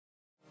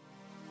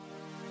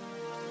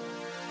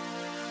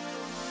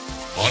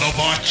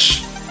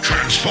Autobots,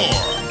 transform!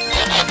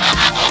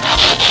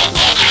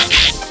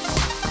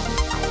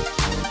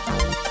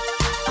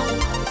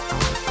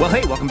 Well,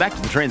 hey, welcome back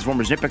to the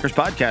Transformers Nitpickers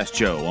Podcast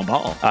Show. I'm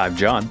Paul. I'm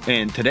John.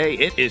 And today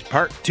it is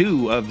part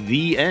 2 of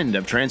the end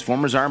of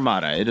Transformers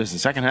Armada. It is the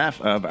second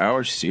half of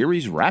our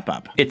series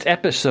wrap-up. It's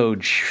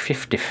episode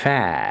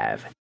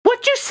 55.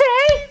 What'd you say?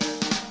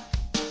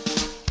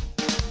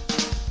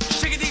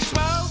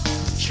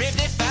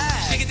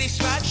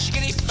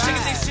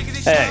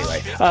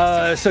 Anyway,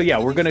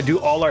 we're going to do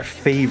all our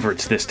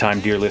favorites this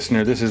time, dear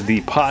listener. This is the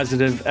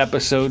positive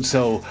episode,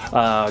 so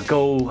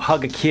go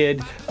hug a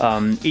kid,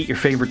 eat your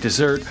favorite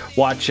dessert,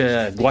 watch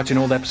an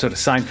old episode of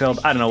Seinfeld,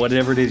 I don't know,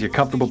 whatever it is, your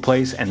comfortable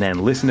place, and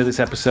then listen to this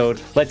episode.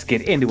 Let's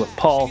get into it.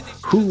 Paul,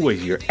 who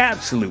was your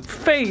absolute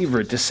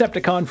favorite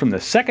Decepticon from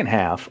the second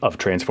half of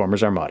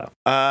Transformers Armada?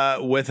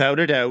 Without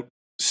a doubt,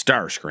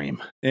 Starscream.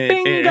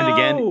 Bingo! And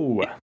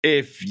again,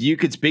 if you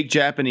could speak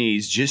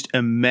Japanese, just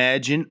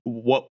imagine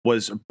what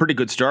was a pretty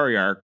good story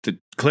arc that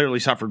clearly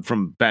suffered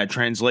from bad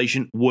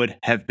translation would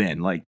have been.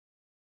 Like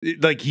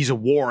he's a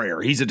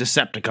warrior, he's a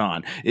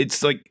Decepticon.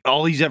 It's like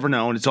all he's ever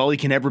known, it's all he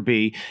can ever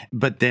be.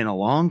 But then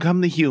along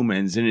come the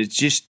humans, and it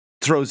just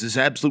throws this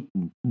absolute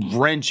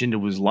wrench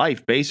into his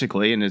life,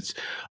 basically. And it's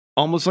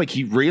almost like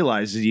he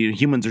realizes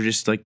humans are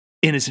just like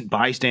innocent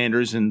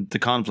bystanders in the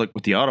conflict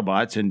with the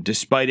Autobots, and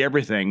despite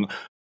everything,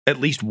 at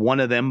least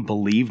one of them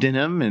believed in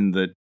him,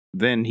 and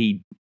then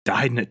he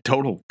died in a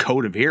total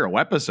Code of Hero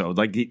episode.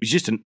 Like, he was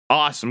just an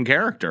awesome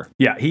character.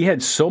 Yeah, he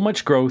had so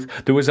much growth.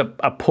 There was a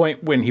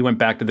point when he went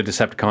back to the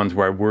Decepticons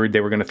where I worried they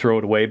were going to throw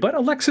it away, but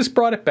Alexis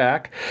brought it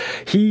back.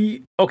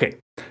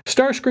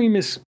 Starscream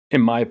is,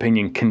 in my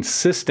opinion,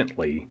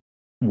 consistently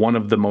one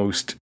of the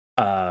most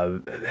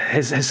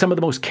has some of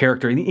the most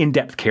character,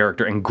 in-depth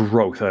character and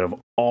growth out of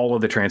all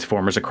of the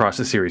Transformers across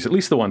the series, at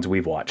least the ones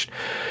we've watched.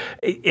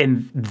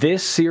 And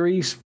this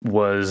series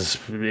was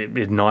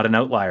not an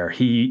outlier.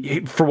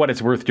 He, for what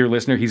it's worth, dear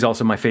listener, he's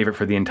also my favorite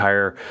for the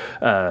entire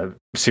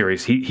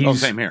series. He's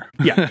same here.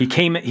 Yeah, he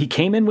came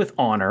in with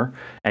honor,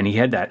 and he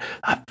had that.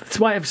 That's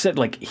why I've said,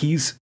 like,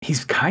 he's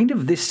kind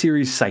of this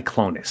series'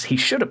 Cyclonus. He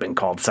should have been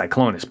called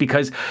Cyclonus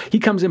because he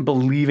comes in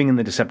believing in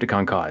the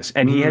Decepticon cause,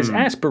 and he has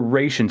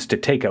aspirations to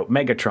take out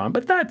Megatron.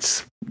 But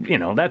that's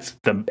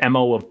the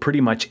MO of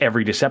pretty much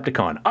every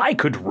Decepticon. I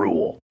could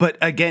rule. But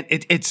again,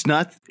 it's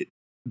not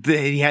that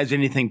he has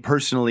anything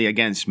personally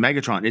against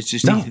Megatron. It's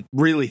just he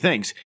really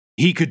thinks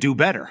he could do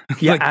better.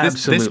 Yeah, like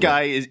absolutely. This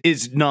guy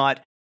is not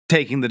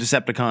taking the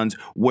Decepticons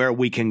where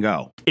we can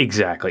go.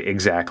 Exactly.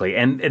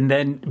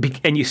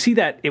 And you see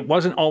that it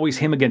wasn't always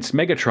him against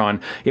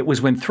Megatron. It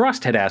was when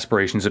Thrust had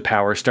aspirations of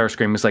power,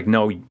 Starscream was like,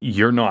 no,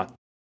 you're not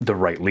the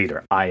right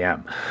leader. I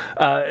am.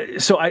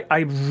 So I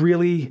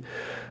really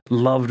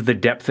loved the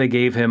depth they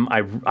gave him.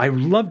 I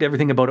loved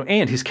everything about him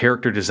and his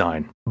character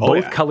design.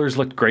 Both colors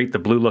looked great. The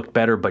blue looked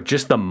better, but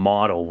just the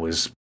model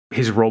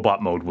his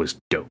robot mode was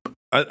dope.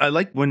 I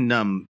like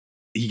when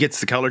he gets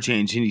the color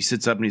change and he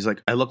sits up and he's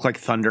like, I look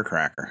like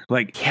Thundercracker.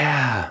 Like,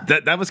 yeah,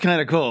 that was kind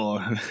of cool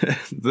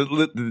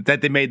that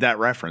they made that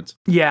reference.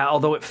 Yeah,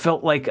 although it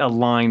felt like a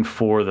line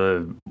for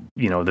the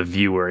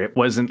viewer. It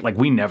wasn't like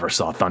we never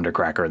saw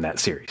Thundercracker in that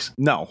series.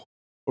 No,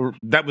 or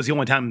that was the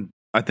only time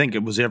I think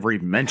it was ever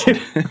even mentioned.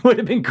 It would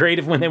have been great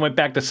if when they went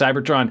back to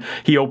Cybertron,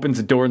 he opens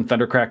the door and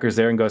Thundercracker's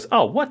there and goes,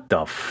 oh, what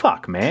the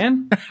fuck,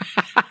 man?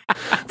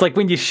 It's like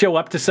when you show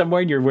up to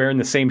somewhere and you're wearing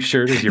the same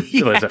shirt as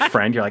as a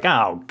friend. You're like,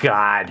 oh,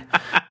 God.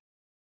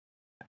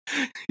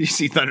 You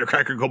see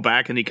Thundercracker go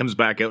back and he comes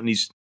back out and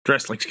he's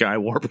dressed like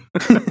Skywarp.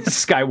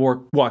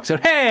 Skywarp walks out,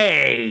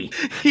 hey!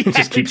 He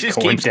just keeps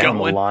going down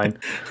the line.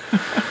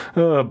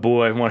 Oh,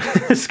 boy.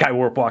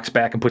 Skywarp walks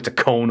back and puts a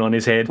cone on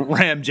his head.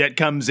 Ramjet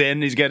comes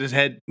in. He's got his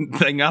head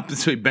thing up,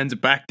 so he bends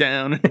it back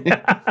down.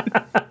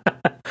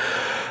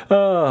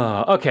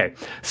 Oh, okay.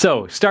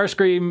 So,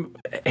 Starscream,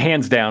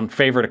 hands down,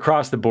 favorite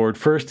across the board,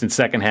 first and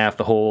second half,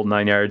 the whole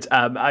 9 yards.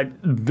 I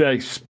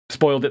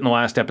spoiled it in the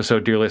last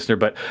episode, dear listener,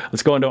 but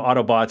let's go into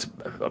Autobots.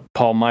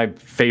 Paul, my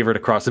favorite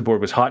across the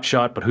board was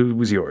Hotshot, but who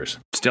was yours?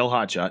 Still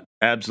Hotshot,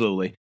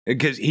 absolutely.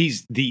 Because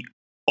he's the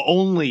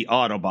only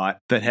Autobot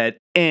that had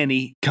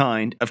any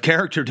kind of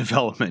character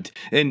development.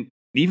 And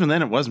even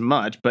then it wasn't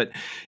much, but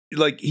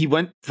like he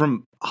went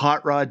from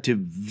Hot Rod to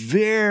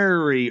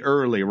very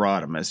early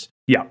Rodimus.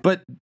 Yeah.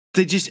 But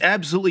they just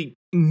absolutely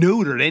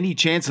neutered any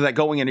chance of that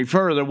going any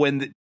further when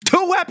the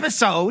 2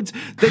 episodes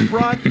they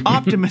brought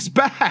Optimus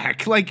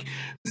back. Like,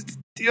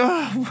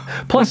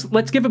 plus,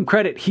 let's give him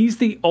credit. He's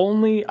the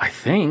only, I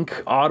think,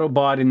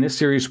 Autobot in this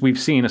series we've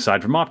seen,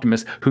 aside from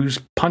Optimus, who's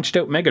punched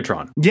out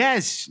Megatron.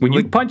 Yes. When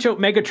you punch out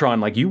Megatron,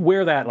 like, you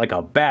wear that like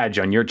a badge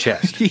on your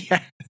chest.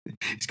 Yeah.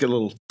 He's got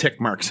little tick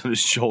marks on his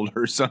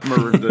shoulder, some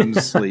are in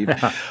his sleeve.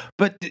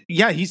 But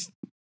yeah, he's,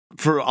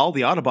 for all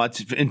the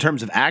Autobots, in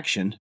terms of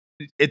action,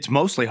 it's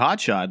mostly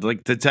Hotshot,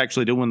 like, that's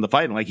actually doing the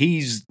fighting. Like,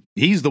 he's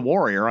the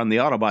warrior on the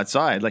Autobot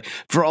side. Like,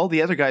 for all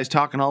the other guys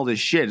talking all this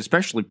shit,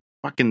 especially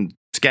fucking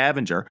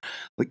Scavenger,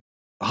 like,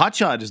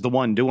 Hotshot is the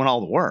one doing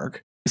all the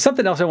work.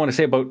 Something else I want to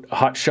say about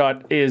Hot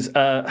Shot is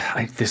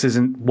this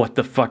isn't What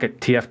the Fuck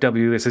at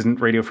TFW. This isn't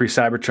Radio Free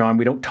Cybertron.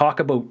 We don't talk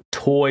about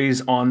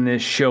toys on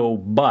this show,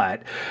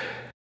 but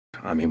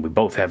I mean, we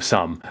both have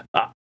some.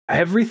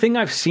 Everything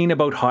I've seen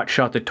about Hot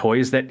Shot, the toy,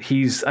 is that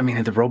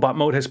the robot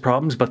mode has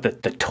problems, but the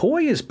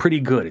toy is pretty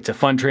good. It's a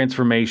fun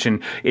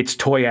transformation. It's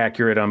toy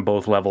accurate on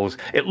both levels.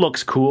 It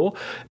looks cool.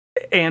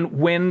 And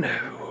when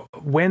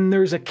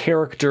there's a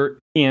character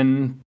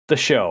in the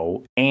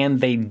show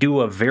and they do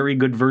a very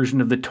good version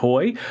of the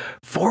toy,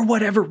 for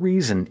whatever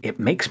reason, it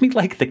makes me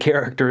like the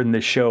character in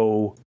the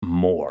show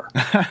more.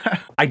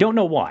 I don't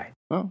know why.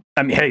 Oh.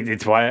 I mean, hey,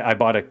 it's why I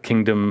bought a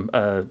Kingdom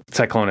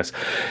Cyclonus.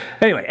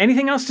 Anyway,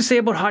 anything else to say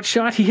about Hot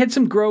Shot? He had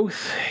some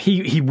growth.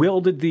 He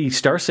wielded the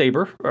Star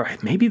Saber, or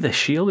maybe the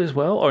shield as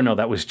well. Or no,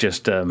 that was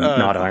just not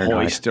Ironhide.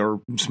 Hoist or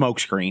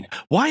Smokescreen.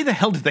 Why the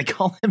hell did they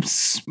call him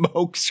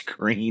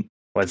Smokescreen?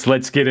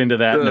 Let's get into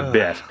that in a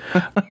bit.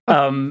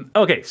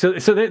 Okay, so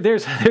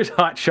there's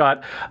Hot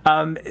Shot.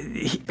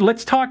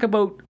 Let's talk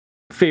about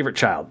favorite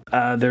child.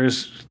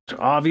 There's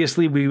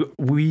obviously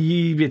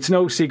we it's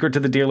no secret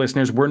to the dear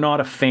listeners, we're not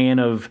a fan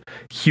of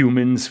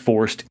humans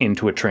forced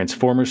into a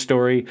Transformers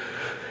story,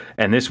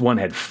 and this one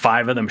had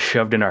 5 of them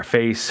shoved in our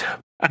face.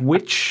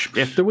 Which,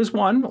 if there was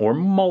one or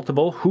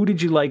multiple, who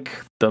did you like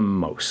the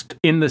most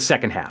in the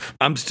second half?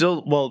 I'm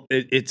still,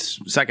 it's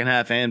second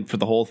half and for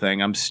the whole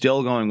thing, I'm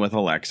still going with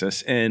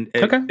Alexis. And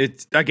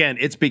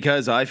it's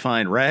because I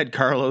find Rad,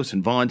 Carlos,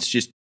 and Vaughn's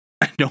just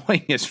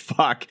annoying as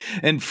fuck.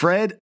 And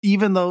Fred,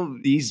 even though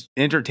he's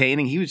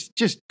entertaining, he was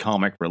just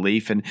comic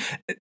relief. And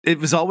it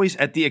was always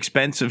at the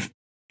expense of,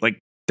 like,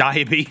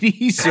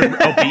 diabetes or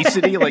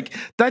obesity. Like,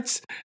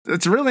 that's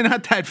really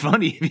not that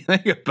funny if you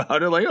think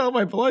about it. Like, oh,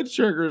 my blood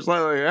sugar is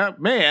like,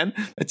 man,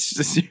 that's just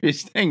a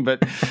serious thing.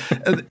 But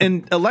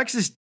and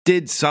Alexis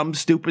did some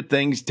stupid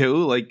things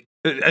too, like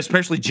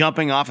especially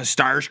jumping off a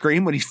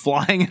Starscream when he's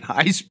flying at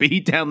high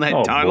speed down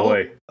that tunnel.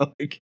 Boy.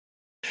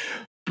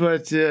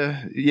 But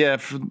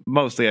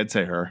mostly I'd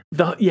say her.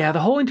 The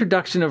whole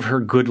introduction of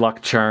her good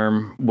luck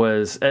charm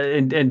was,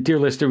 and dear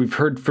listener, we've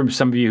heard from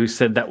some of you who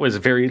said that was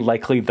very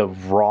likely the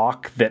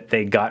rock that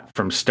they got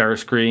from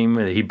Starscream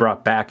that he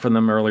brought back from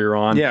them earlier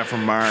on. Yeah,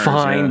 from Mars.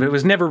 Fine, but it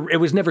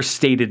was never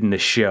stated in the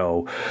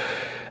show.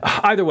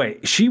 Either way,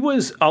 she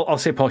was, I'll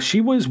say, Paul,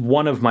 she was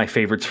one of my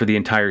favorites for the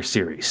entire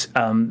series.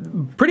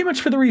 Pretty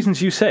much for the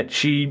reasons you said.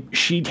 She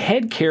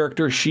had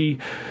character, she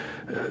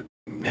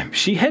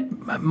had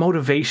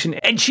motivation,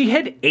 and she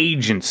had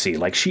agency.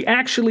 Like, she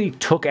actually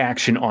took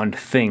action on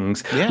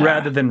things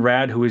rather than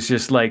Rad, who was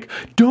just like,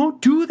 don't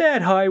do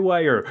that,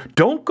 Highwire.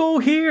 Don't go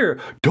here.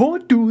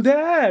 Don't do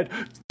that.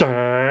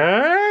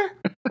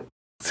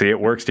 See,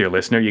 it works, dear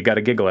listener. You got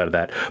a giggle out of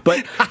that.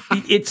 But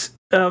it's,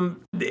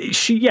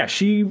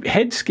 she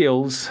had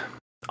skills,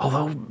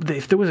 although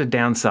if there was a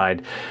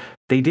downside,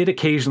 they did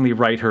occasionally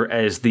write her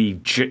as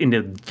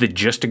into the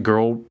just a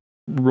girl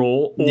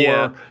role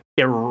or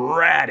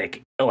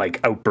erratic, like,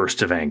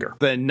 outbursts of anger.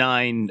 The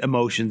 9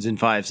 emotions in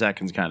 5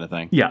 seconds kind of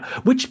thing. Yeah.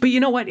 But you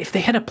know what? If they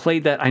had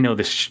played that, I know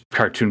this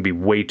cartoon would be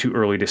way too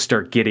early to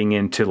start getting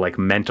into, like,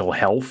 mental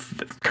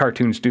health.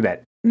 Cartoons do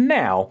that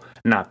now,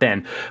 not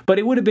then. But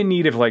it would have been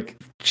neat if, like,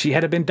 she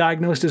had been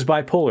diagnosed as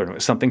bipolar and it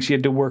was something she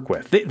had to work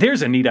with.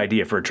 There's a neat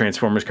idea for a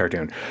Transformers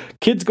cartoon.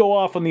 Kids go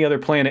off on the other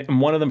planet and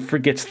one of them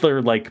forgets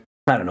their, like,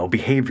 I don't know,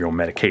 behavioral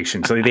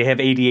medication. So they have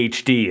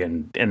ADHD,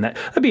 and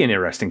that'd be an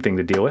interesting thing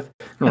to deal with.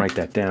 I'm going to write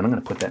that down. I'm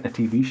going to put that in a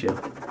TV show.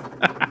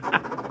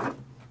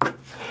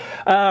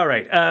 All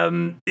right.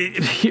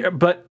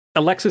 But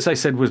Alexis, I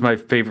said, was my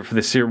favorite for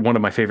the series, one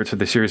of my favorites for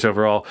the series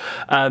overall.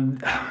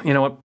 You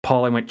know what,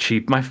 Paul? I went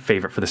cheap. My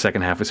favorite for the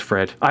second half was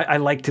Fred. I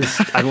liked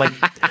his. I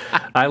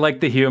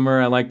liked the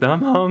humor. I liked the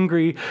I'm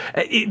hungry.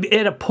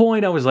 At a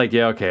point, I was like,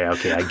 yeah, okay,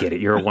 I get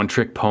it. You're a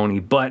one-trick pony,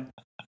 but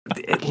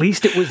at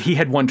least he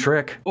had one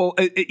trick. Well,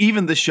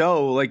 even the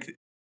show, like,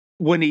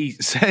 when he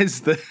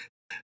says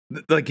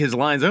like his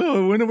lines,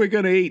 oh, when are we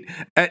going to eat?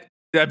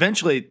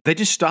 Eventually, they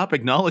just stop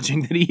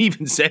acknowledging that he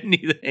even said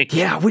anything.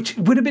 Yeah, which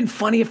would have been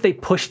funny if they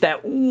pushed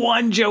that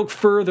one joke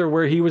further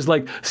where he was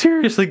like,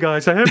 seriously,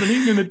 guys, I haven't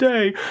eaten in a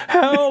day.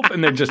 Help.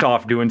 And they're just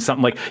off doing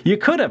something. Like, you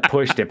could have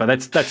pushed it, but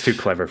that's too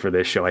clever for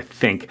this show, I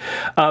think.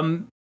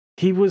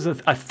 He was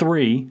a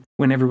 3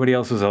 when everybody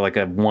else was like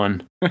a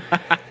 1.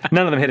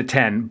 None of them hit a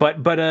 10.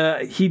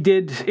 But he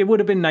did. It would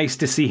have been nice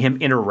to see him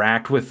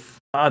interact with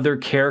other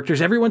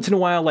characters every once in a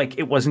while. Like,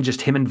 it wasn't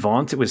just him and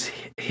Vaughn's, it was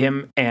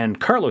him and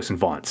Carlos and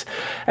Vaughn's,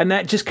 and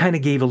that just kind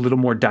of gave a little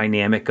more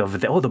dynamic of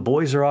the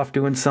boys are off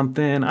doing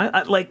something.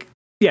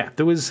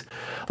 There was,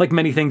 like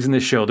many things in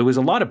this show, there was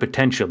a lot of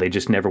potential they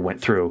just never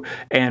went through,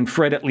 and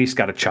Fred at least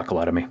got a chuckle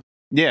out of me.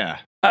 Yeah.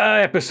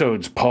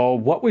 Episodes, Paul.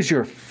 What was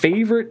your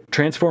favorite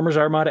Transformers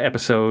Armada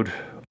episode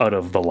out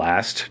of the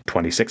last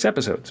 26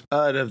 episodes?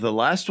 Out of the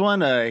last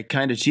one, I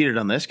kind of cheated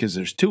on this because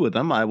there's 2 of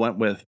them. I went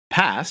with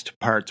Past,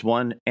 parts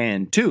 1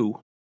 and 2,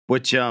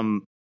 which,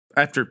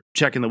 after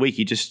checking the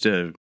wiki, just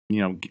to,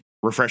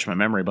 refresh my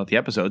memory about the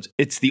episodes,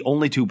 it's the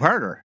only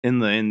 2-parter in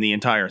the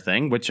entire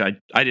thing, which I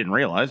didn't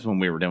realize when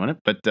we were doing it.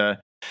 But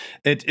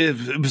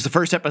It was the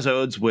first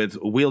episodes with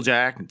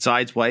Wheeljack and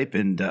Sideswipe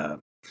and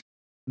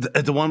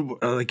the one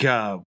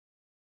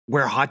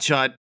where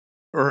Hotshot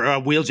or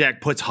Wheeljack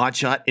puts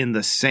Hotshot in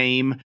the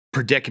same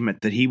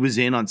predicament that he was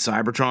in on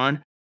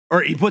Cybertron,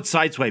 or he puts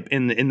Sideswipe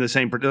in the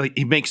same. Like,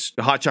 he makes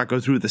Hotshot go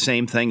through the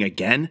same thing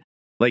again.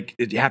 Like,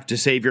 you have to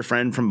save your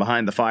friend from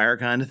behind the fire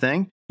kind of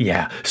thing.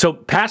 Yeah. So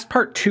Past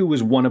Part 2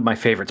 was one of my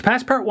favorites.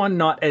 Past Part 1,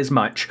 not as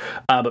much,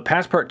 but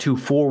Past Part 2,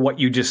 for what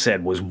you just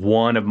said, was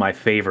one of my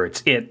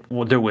favorites.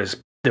 There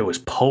was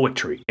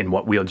poetry in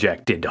what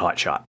Wheeljack did to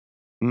Hotshot.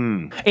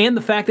 And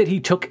the fact that he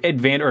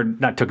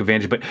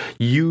but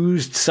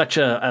used such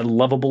a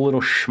lovable little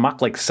schmuck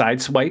like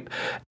Sideswipe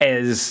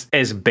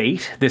as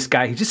bait. This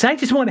guy, I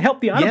just want to help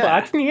the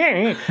Autobots.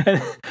 Yeah.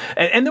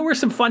 And there were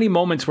some funny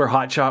moments where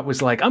Hotshot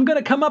was like, I'm going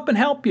to come up and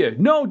help you.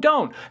 No,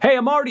 don't. Hey,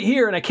 I'm already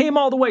here and I came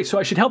all the way, so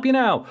I should help you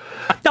now.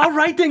 All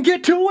right, then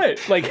get to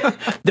it. Like,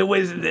 there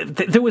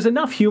was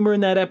enough humor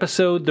in that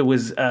episode. It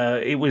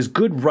was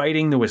good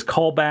writing. There was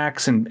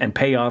callbacks and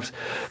payoffs.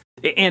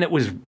 And it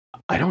was,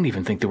 I don't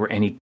even think there were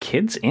any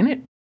kids in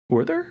it.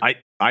 Were there?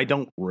 I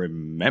don't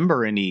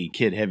remember any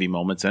kid-heavy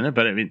moments in it,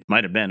 but it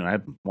might have been. I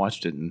haven't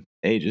watched it in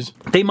ages.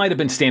 They might have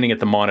been standing at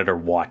the monitor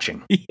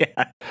watching.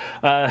 Yeah.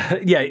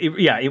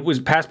 It was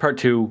Past Part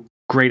 2.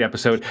 Great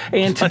episode.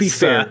 And to be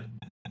fair...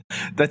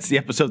 that's the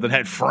episode that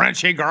had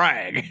Frenchy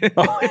Greg.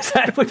 Oh, is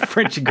that with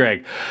Frenchy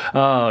Greg?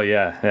 Oh,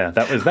 yeah.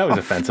 That was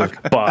offensive,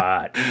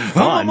 but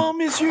fun.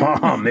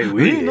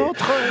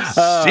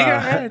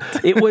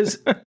 It was...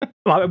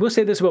 I will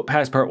say this about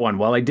Past Part 1.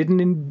 While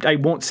I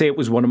won't say it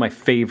was one of my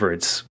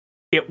favorites,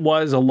 it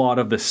was a lot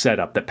of the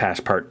setup that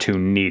Past Part 2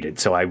 needed,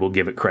 so I will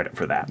give it credit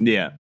for that.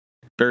 Yeah.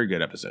 Very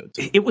good episodes.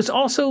 It was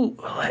also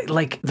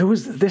like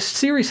this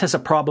series has a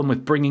problem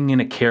with bringing in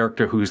a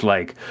character who's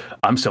like,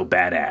 I'm so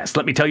badass.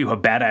 Let me tell you how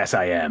badass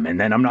I am, and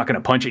then I'm not going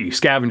to punch at you.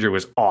 Scavenger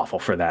was awful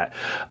for that.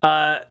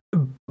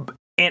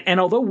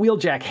 And although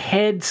Wheeljack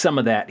had some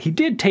of that, he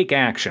did take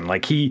action.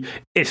 Like,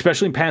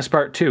 especially in Past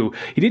Part 2,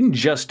 he didn't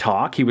just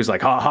talk. He was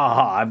like, ha, ha,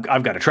 ha,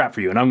 I've got a trap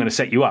for you, and I'm going to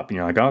set you up. And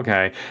you're like,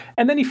 okay.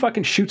 And then he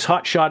fucking shoots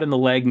Hotshot in the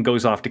leg and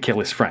goes off to kill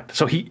his friend.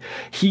 So he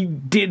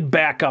did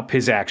back up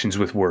his actions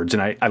with words.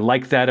 And I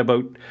like that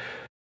about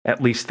at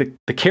least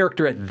the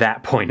character at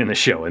that point in the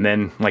show. And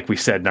then, like we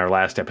said in our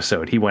last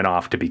episode, he went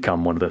off to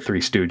become one of the Three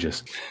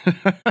Stooges.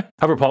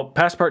 However, Paul,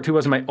 Past Part 2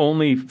 wasn't my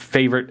only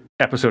favorite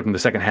episode in the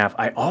second half.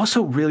 I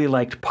also really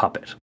liked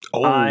Puppet.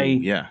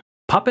 Yeah.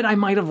 Puppet I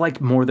might have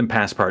liked more than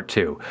Past Part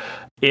 2.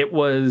 It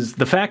was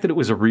the fact that it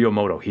was a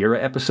Ryomoto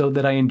Hira episode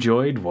that I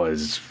enjoyed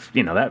was,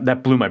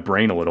 that blew my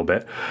brain a little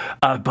bit.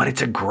 But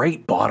it's a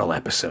great bottle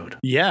episode.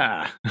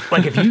 Yeah.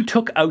 Like, if you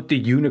took out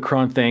the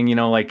Unicron thing,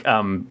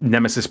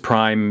 Nemesis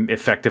Prime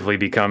effectively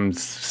becomes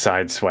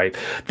Sideswipe,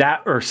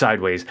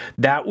 Sideways,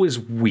 that was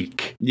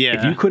weak. Yeah.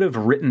 If you could have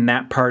written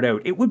that part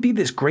out, it would be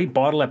this great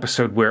bottle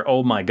episode where,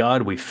 oh my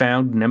God, we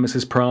found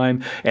Nemesis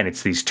Prime, and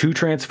it's these two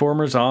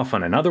Transformers off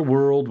on another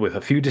world with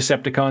a few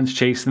Decepticons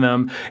chasing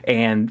them,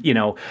 and,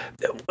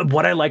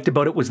 what I liked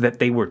about it was that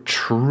they were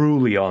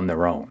truly on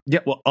their own.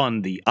 Yeah, well,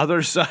 on the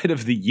other side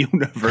of the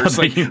universe.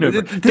 They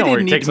don't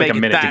worry, it takes like a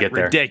minute to get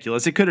there.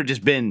 Ridiculous. It could have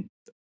just been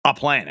a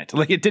planet.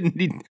 Like, they didn't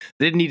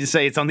need to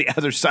say it's on the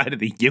other side of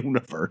the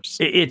universe.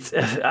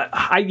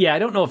 I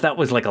don't know if that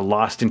was like a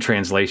lost in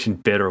translation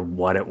bit or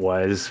what it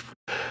was,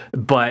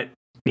 but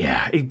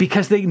yeah,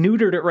 because they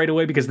neutered it right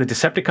away because the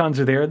Decepticons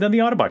are there, and then the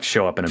Autobots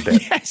show up in a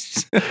bit.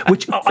 Yes.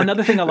 Which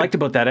another thing I liked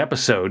about that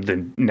episode,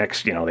 the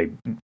next, they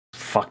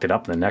fucked it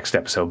up in the next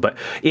episode, but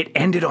it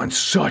ended on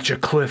such a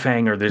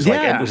cliffhanger.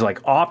 It was like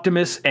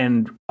Optimus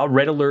and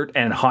Red Alert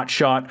and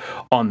Hotshot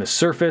on the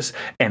surface,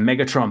 and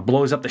Megatron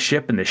blows up the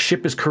ship, and the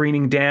ship is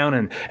careening down,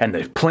 and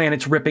the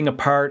planet's ripping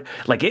apart.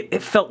 Like,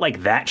 it felt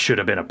like that should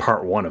have been a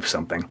part 1 of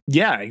something.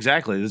 Yeah,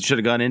 exactly. It should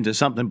have gone into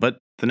something, but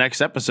the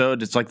next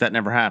episode, it's like that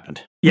never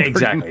happened. Yeah,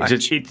 exactly.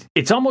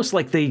 It's almost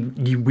like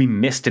we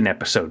missed an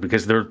episode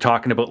because they're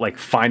talking about like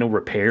final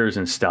repairs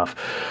and stuff.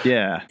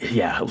 Yeah.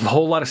 Yeah, a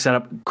whole lot of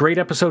setup. Great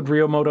episode,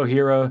 Ryomoto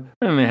Hira.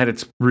 I mean, it had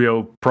its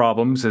Ryo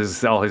problems,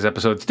 as all his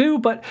episodes do,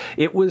 but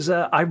it was,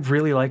 I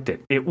really liked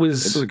it. It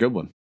was a good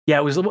one. Yeah,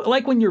 it was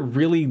like when your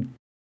really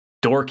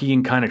dorky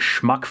and kind of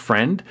schmuck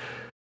friend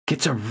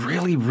gets a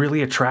really,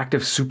 really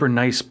attractive, super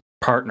nice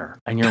partner,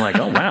 and you're like,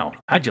 oh wow,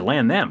 how'd you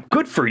land them?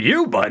 Good for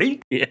you,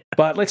 buddy. Yeah.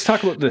 But let's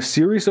talk about the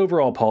series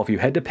overall, Paul. If you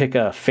had to pick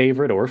a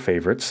favorite or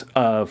favorites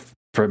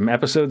from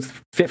episodes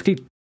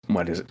 50,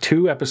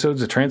 2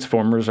 episodes of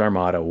Transformers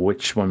Armada,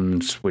 which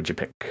ones would you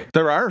pick?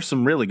 There are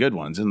some really good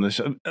ones in the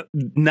show.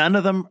 None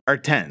of them are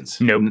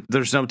 10s. Nope.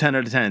 There's no 10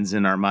 out of 10s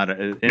in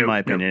Armada, in my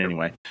opinion,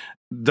 anyway.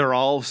 They're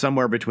all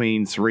somewhere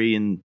between 3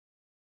 and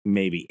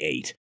maybe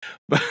 8.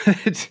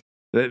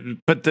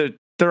 But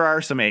there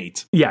are some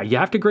 8s. Yeah, you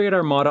have to grade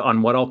Armada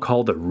on what I'll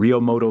call the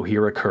Ryomoto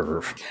Hira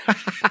curve.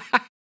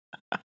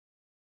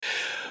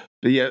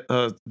 But yeah,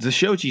 the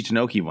Shoji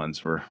Tanoki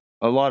ones were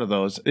a lot of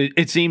those.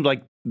 It seemed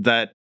like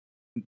that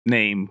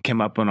name came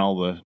up on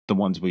all the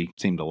ones we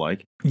seem to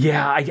like.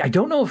 Yeah, I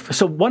don't know if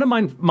so. One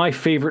of my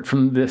favorite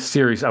from this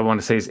series, I want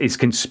to say, is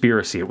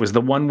Conspiracy. It was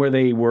the one where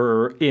they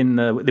were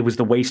it was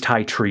the waist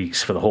high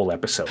trees for the whole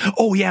episode.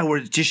 Oh yeah, where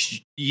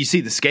just you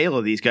see the scale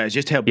of these guys,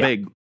 just how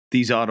big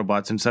these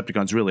Autobots and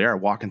Decepticons really are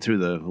walking through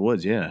the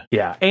woods. Yeah,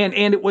 yeah, and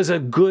it was a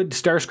good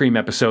Starscream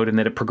episode in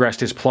that it progressed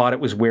his plot. It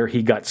was where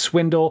he got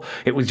Swindle.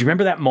 It was. Do you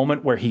remember that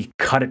moment where he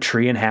cut a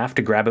tree in half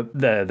to grab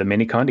the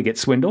Minicon to get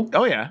Swindle?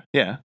 Oh yeah.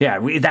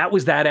 That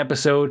was that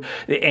episode,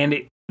 and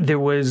it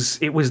was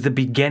the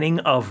beginning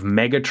of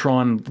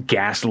Megatron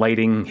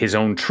gaslighting his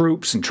own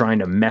troops and trying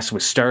to mess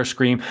with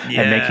Starscream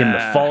and make him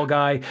the fall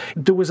guy.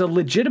 There was a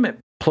legitimate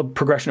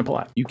progression of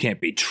plot. You can't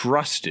be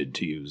trusted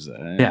to use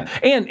that. Yeah,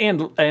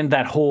 and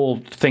that whole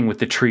thing with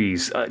the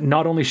trees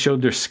not only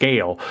showed their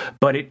scale,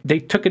 but they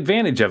took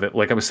advantage of it.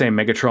 Like I was saying,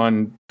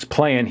 Megatron's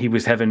plan, he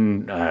was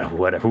having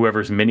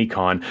whoever's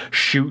Minicon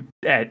shoot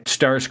at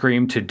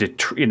Starscream to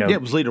Yeah,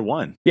 it was Leader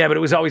One. Yeah, but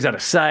it was always out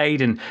of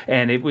sight, and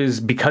it was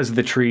because of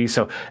the trees.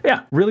 So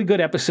yeah, really good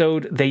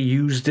episode. They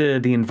used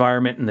the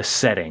environment and the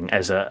setting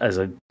as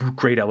a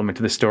great element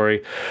to the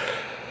story.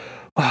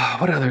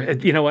 What other?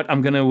 You know what?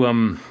 I'm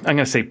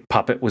gonna say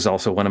Puppet was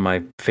also one of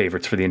my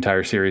favorites for the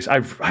entire series. I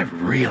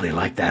really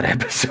liked that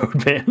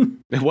episode,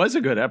 man. It was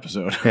a good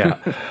episode. Yeah.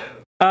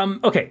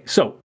 Okay,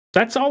 so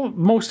that's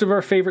most of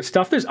our favorite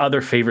stuff. There's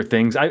other favorite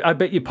things. I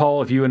bet you,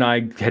 Paul, if you and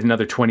I had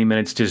another 20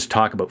 minutes to just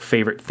talk about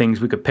favorite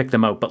things, we could pick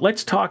them out. But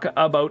let's talk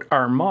about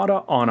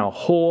Armada on a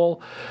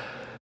whole.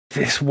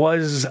 This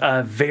was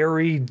I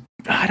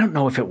don't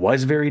know if it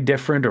was very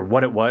different or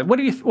what it was. What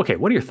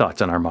are your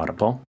thoughts on Armada,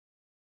 Paul?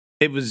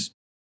 It was.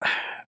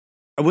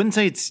 I wouldn't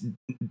say it's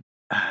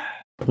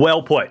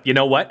well put. You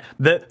know what?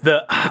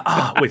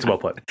 It's well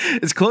put.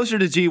 It's closer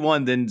to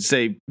G1 than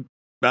say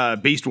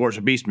Beast Wars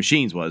or Beast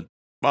Machines was,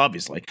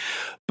 obviously,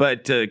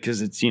 but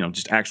because it's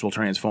just actual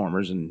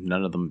Transformers and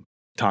none of them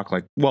talk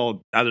like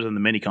other than the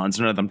Minicons,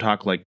 none of them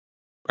talk like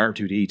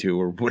R2D2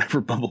 or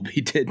whatever Bumblebee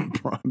did.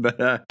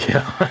 But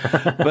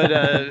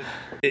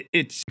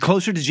it's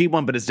closer to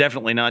G1, but it's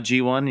definitely not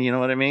G1. You know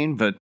what I mean?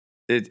 But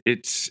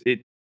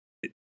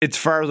it's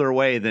farther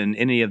away than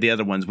any of the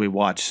other ones we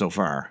watched so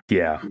far.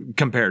 Yeah.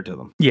 Compared to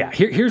them. Yeah.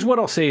 Here's what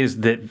I'll say is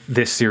that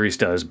this series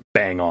does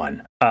bang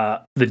on.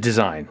 The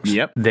designs.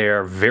 Yep.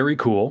 They're very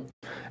cool,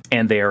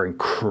 and they are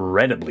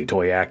incredibly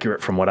toy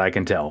accurate from what I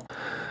can tell.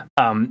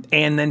 And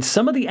then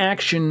some of the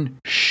action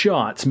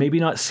shots, maybe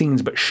not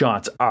scenes, but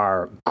shots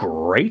are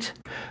great.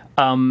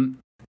 And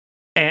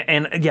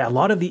yeah, a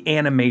lot of the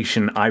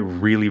animation I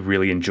really,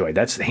 really enjoyed.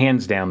 That's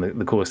hands down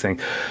the coolest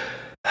thing.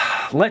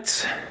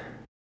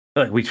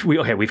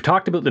 We've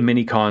talked about the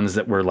Minicons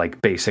that were like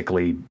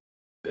basically,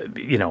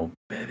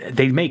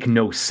 they make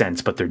no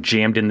sense, but they're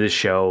jammed in this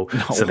show,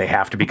 so they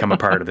have to become a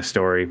part of the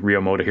story.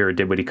 Ryo Motohiro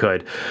did what he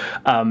could.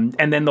 And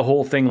then the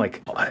whole thing,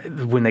 like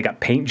when they got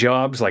paint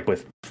jobs, like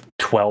with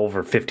 12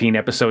 or 15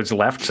 episodes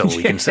left, so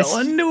we can sell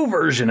a new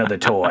version of the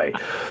toy.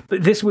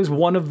 This was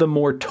one of the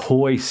more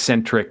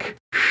toy-centric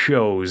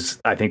shows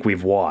I think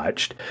we've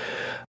watched.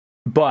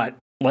 But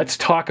let's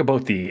talk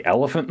about the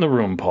elephant in the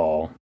room,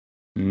 Paul.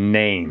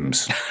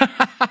 Names.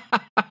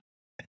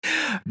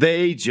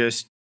 They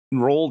just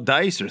rolled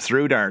dice or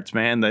threw darts,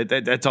 man.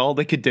 That's all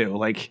they could do.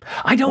 Like,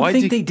 I don't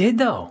think they did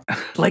though.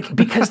 Like,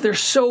 because they're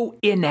so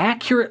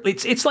inaccurate.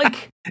 It's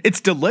like it's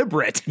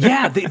deliberate.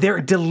 Yeah,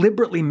 they're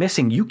deliberately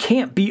missing. You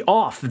can't be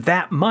off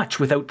that much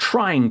without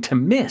trying to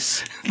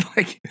miss.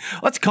 Like,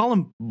 let's call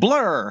him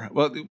Blur.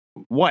 Well,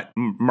 what?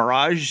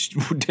 Mirage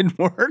didn't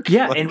work?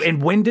 Yeah,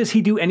 and when does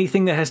he do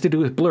anything that has to do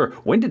with Blur?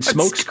 When did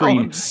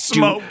Smokescreen?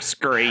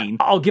 Smokescreen.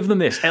 I'll give them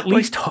this. At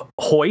least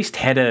Hoist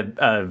had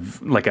a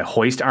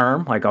hoist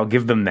arm. Like, I'll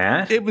give them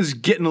that. It was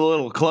getting a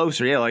little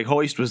closer. Yeah, like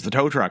Hoist was the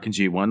tow truck in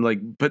G1. Like,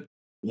 but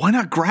why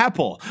not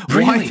Grapple?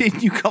 Really? Why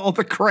didn't you call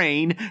the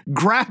crane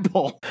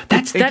Grapple?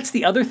 That's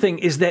the other thing,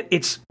 is that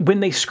it's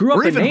when they screw up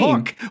or even a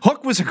name.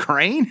 Hook was a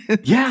crane.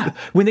 Yeah,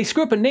 when they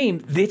screw up a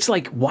name, it's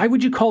like, why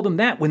would you call them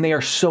that when they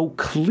are so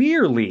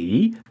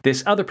clearly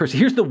this other person?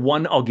 Here's the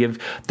one I'll give.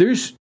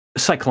 There's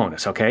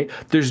Cyclonus, okay?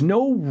 There's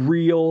no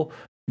real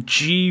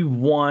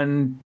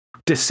G1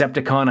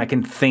 Decepticon I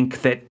can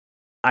think that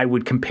I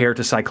would compare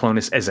to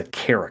Cyclonus as a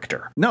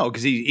character. No,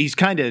 because he's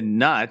kind of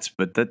nuts,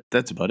 but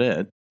that's about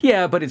it.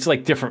 Yeah, but it's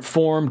like different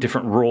form,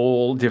 different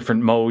role,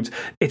 different modes.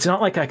 It's not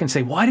like I can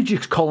say, why did you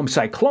call him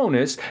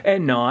Cyclonus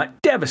and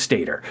not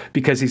Devastator?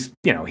 Because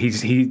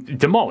he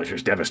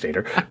demolishes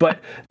Devastator.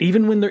 But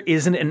even when there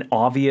isn't an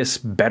obvious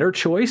better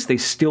choice, they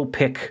still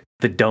pick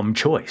the dumb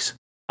choice.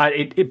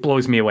 It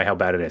blows me away how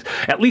bad it is.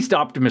 At least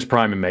Optimus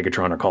Prime and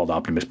Megatron are called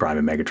Optimus Prime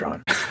and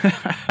Megatron.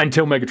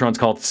 Until Megatron's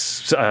called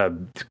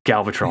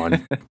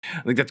Galvatron.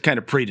 I think that's kind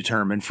of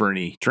predetermined for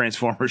any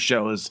Transformers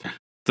shows.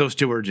 Those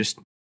two are just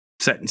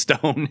set in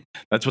stone.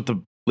 That's what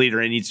the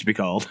leader needs to be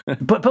called.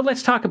 But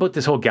let's talk about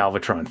this whole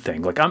Galvatron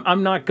thing. Like,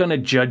 I'm not going to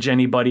judge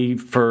anybody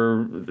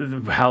for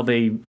how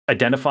they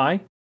identify.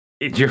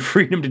 It's your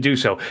freedom to do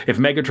so. If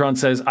Megatron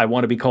says, I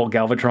want to be called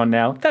Galvatron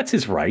now, that's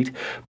his right.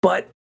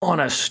 But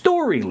on a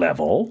story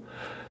level,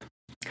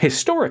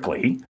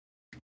 historically,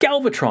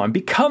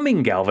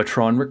 becoming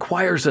Galvatron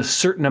requires a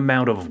certain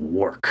amount of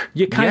work.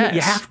 You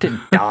have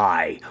to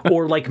die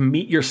or like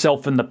meet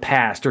yourself in the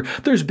past, or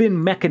there's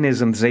been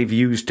mechanisms they've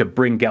used to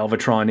bring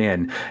Galvatron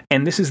in.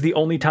 And this is the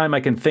only time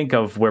I can think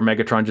of where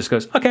Megatron just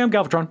goes, okay, I'm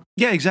Galvatron.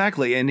 Yeah,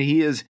 exactly. And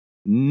he is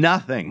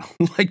nothing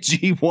like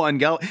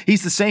G1.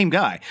 He's the same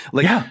guy.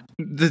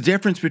 The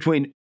difference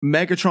between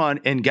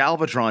Megatron and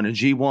Galvatron and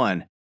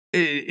G1,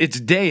 it's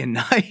day and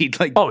night.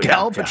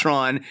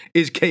 Galvatron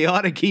is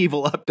chaotic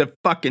evil up to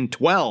fucking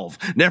 12.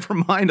 Never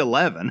mind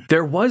 11.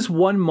 There was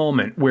one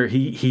moment where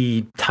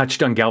he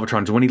touched on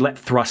Galvatron when he let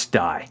Thrust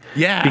die.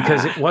 Yeah.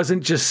 Because it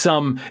wasn't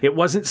some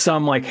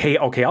like, hey,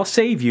 okay, I'll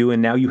save you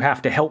and now you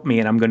have to help me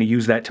and I'm going to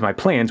use that to my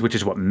plans, which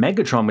is what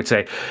Megatron would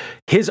say.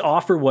 His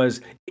offer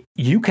was,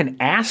 you can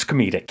ask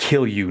me to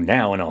kill you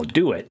now and I'll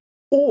do it.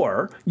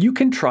 Or you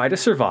can try to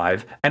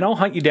survive, and I'll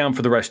hunt you down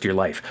for the rest of your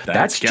life.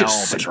 That's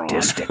just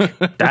sadistic.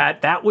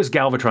 That was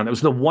Galvatron. That was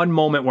the one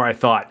moment where I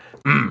thought,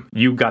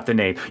 you got the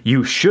name.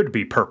 You should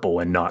be purple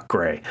and not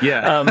gray.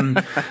 Yeah.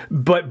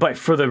 But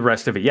for the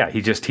rest of it, yeah,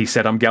 he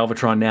said, I'm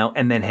Galvatron now,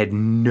 and then had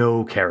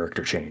no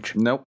character change.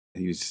 Nope.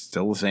 He was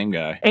still the same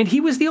guy. And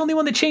he was the only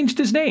one that changed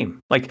his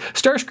name. Like,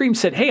 Starscream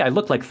said, hey, I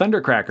look like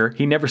Thundercracker.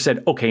 He never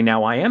said, okay,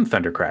 now I am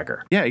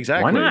Thundercracker. Yeah,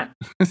 exactly. Why not?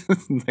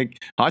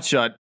 Like,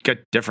 Hotshot got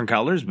different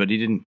colors, but he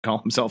didn't call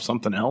himself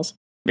something else.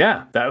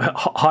 Yeah,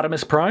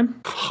 Hotimus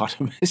Prime.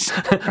 Hotimus.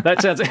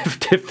 That sounds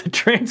if the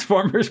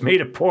Transformers made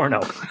a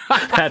porno.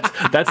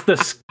 That's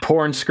the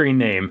porn screen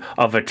name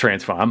of a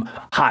Transformer.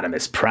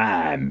 Hotimus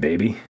Prime,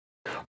 baby.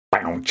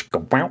 Ow.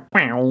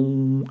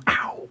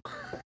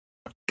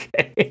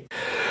 Okay.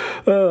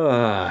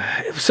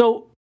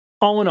 So,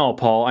 all in all,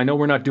 Paul, I know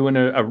we're not doing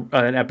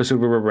an episode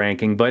where we're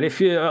ranking, but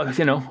if you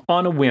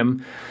on a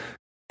whim,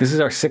 this is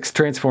our 6th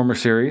Transformer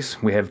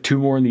series. We have 2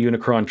 more in the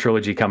Unicron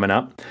trilogy coming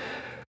up.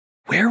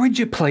 Where would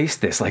you place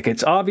this? Like,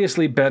 it's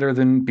obviously better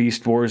than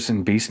Beast Wars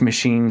and Beast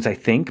Machines, I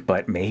think,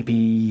 but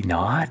maybe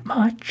not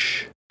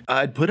much.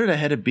 I'd put it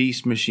ahead of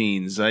Beast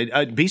Machines.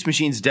 Beast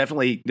Machines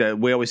definitely,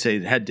 we always say,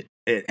 it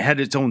had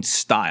its own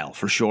style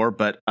for sure,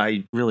 but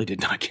I really did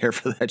not care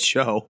for that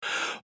show.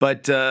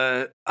 But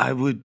I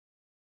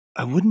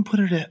wouldn't put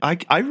it.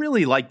 I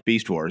really liked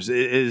Beast Wars.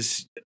 It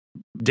is,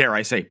 dare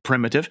I say,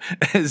 primitive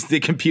as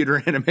the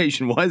computer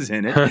animation was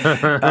in it.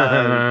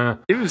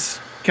 It was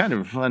kind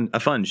of a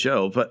fun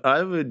show, but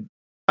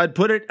I'd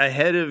put it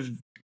ahead of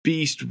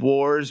Beast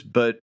Wars,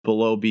 but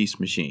below Beast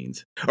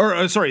Machines.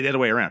 Or sorry, the other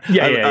way around.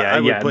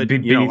 I would put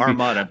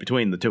Armada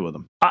between the two of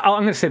them.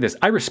 I'm going to say this.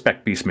 I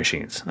respect Beast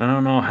Machines. I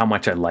don't know how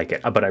much I like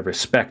it, but I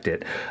respect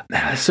it.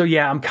 So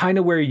yeah, I'm kind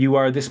of where you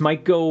are. This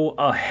might go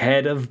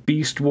ahead of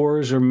Beast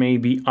Wars or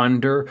maybe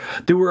under.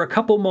 There were a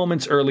couple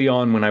moments early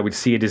on when I would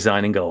see a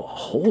design and go,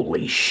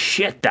 holy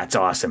shit, that's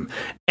awesome.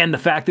 And the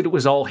fact that it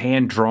was all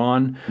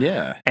hand-drawn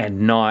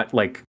and not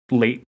like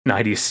late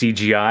 90s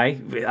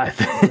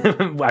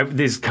CGI,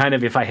 this kind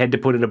of, if I had to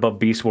put it above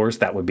Beast Wars,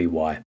 that would be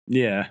why.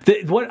 Yeah.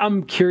 What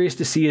I'm curious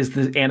to see is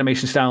the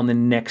animation style in the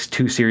next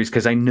 2 series,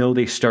 because I know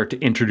they start to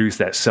introduce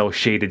that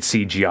cell-shaded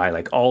CGI.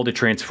 Like, all the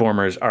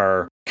Transformers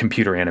are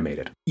computer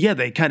animated. Yeah,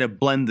 they kind of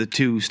blend the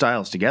 2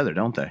 styles together,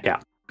 don't they?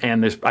 Yeah.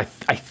 And there's, I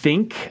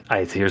think,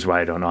 here's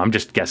why I don't know. I'm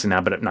just guessing now,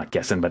 but I'm not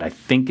guessing, but I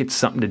think it's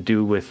something to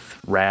do with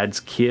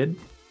Rad's kid.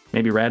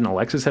 Maybe Rad and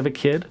Alexis have a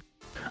kid?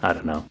 I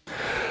don't know.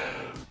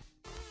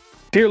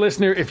 Dear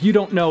listener, if you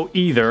don't know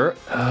either,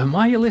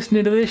 why are you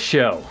listening to this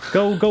show?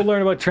 Go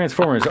learn about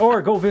Transformers,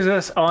 or go visit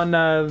us on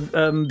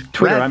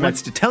Twitter. Rad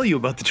wants to tell you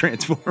about the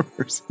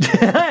Transformers.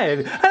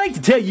 I like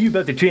to tell you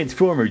about the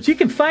Transformers. You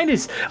can find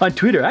us on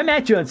Twitter. I'm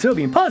at John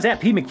Sobey, and Paul's at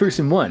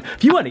PMcPherson1.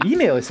 If you want to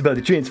email us about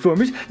the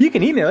Transformers, you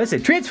can email us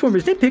at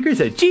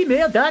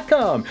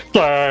transformersnitpickers@gmail.com.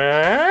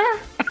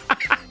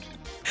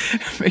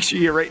 Make sure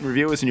you rate and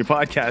review us in your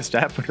podcast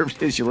app, whatever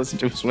it is you listen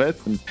to us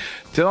with, and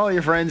tell all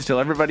your friends, tell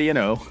everybody you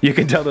know. You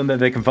can tell them that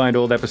they can find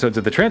old episodes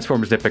of the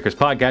Transformers Nitpickers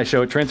podcast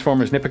show at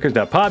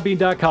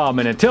transformersnitpickers.podbean.com.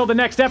 And until the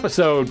next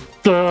episode,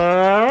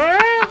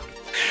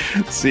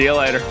 see you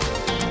later.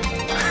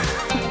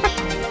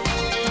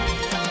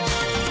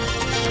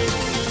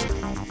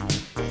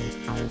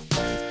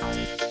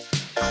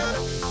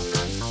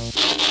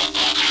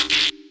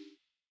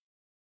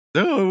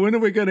 Oh, when are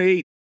we going to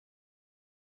eat?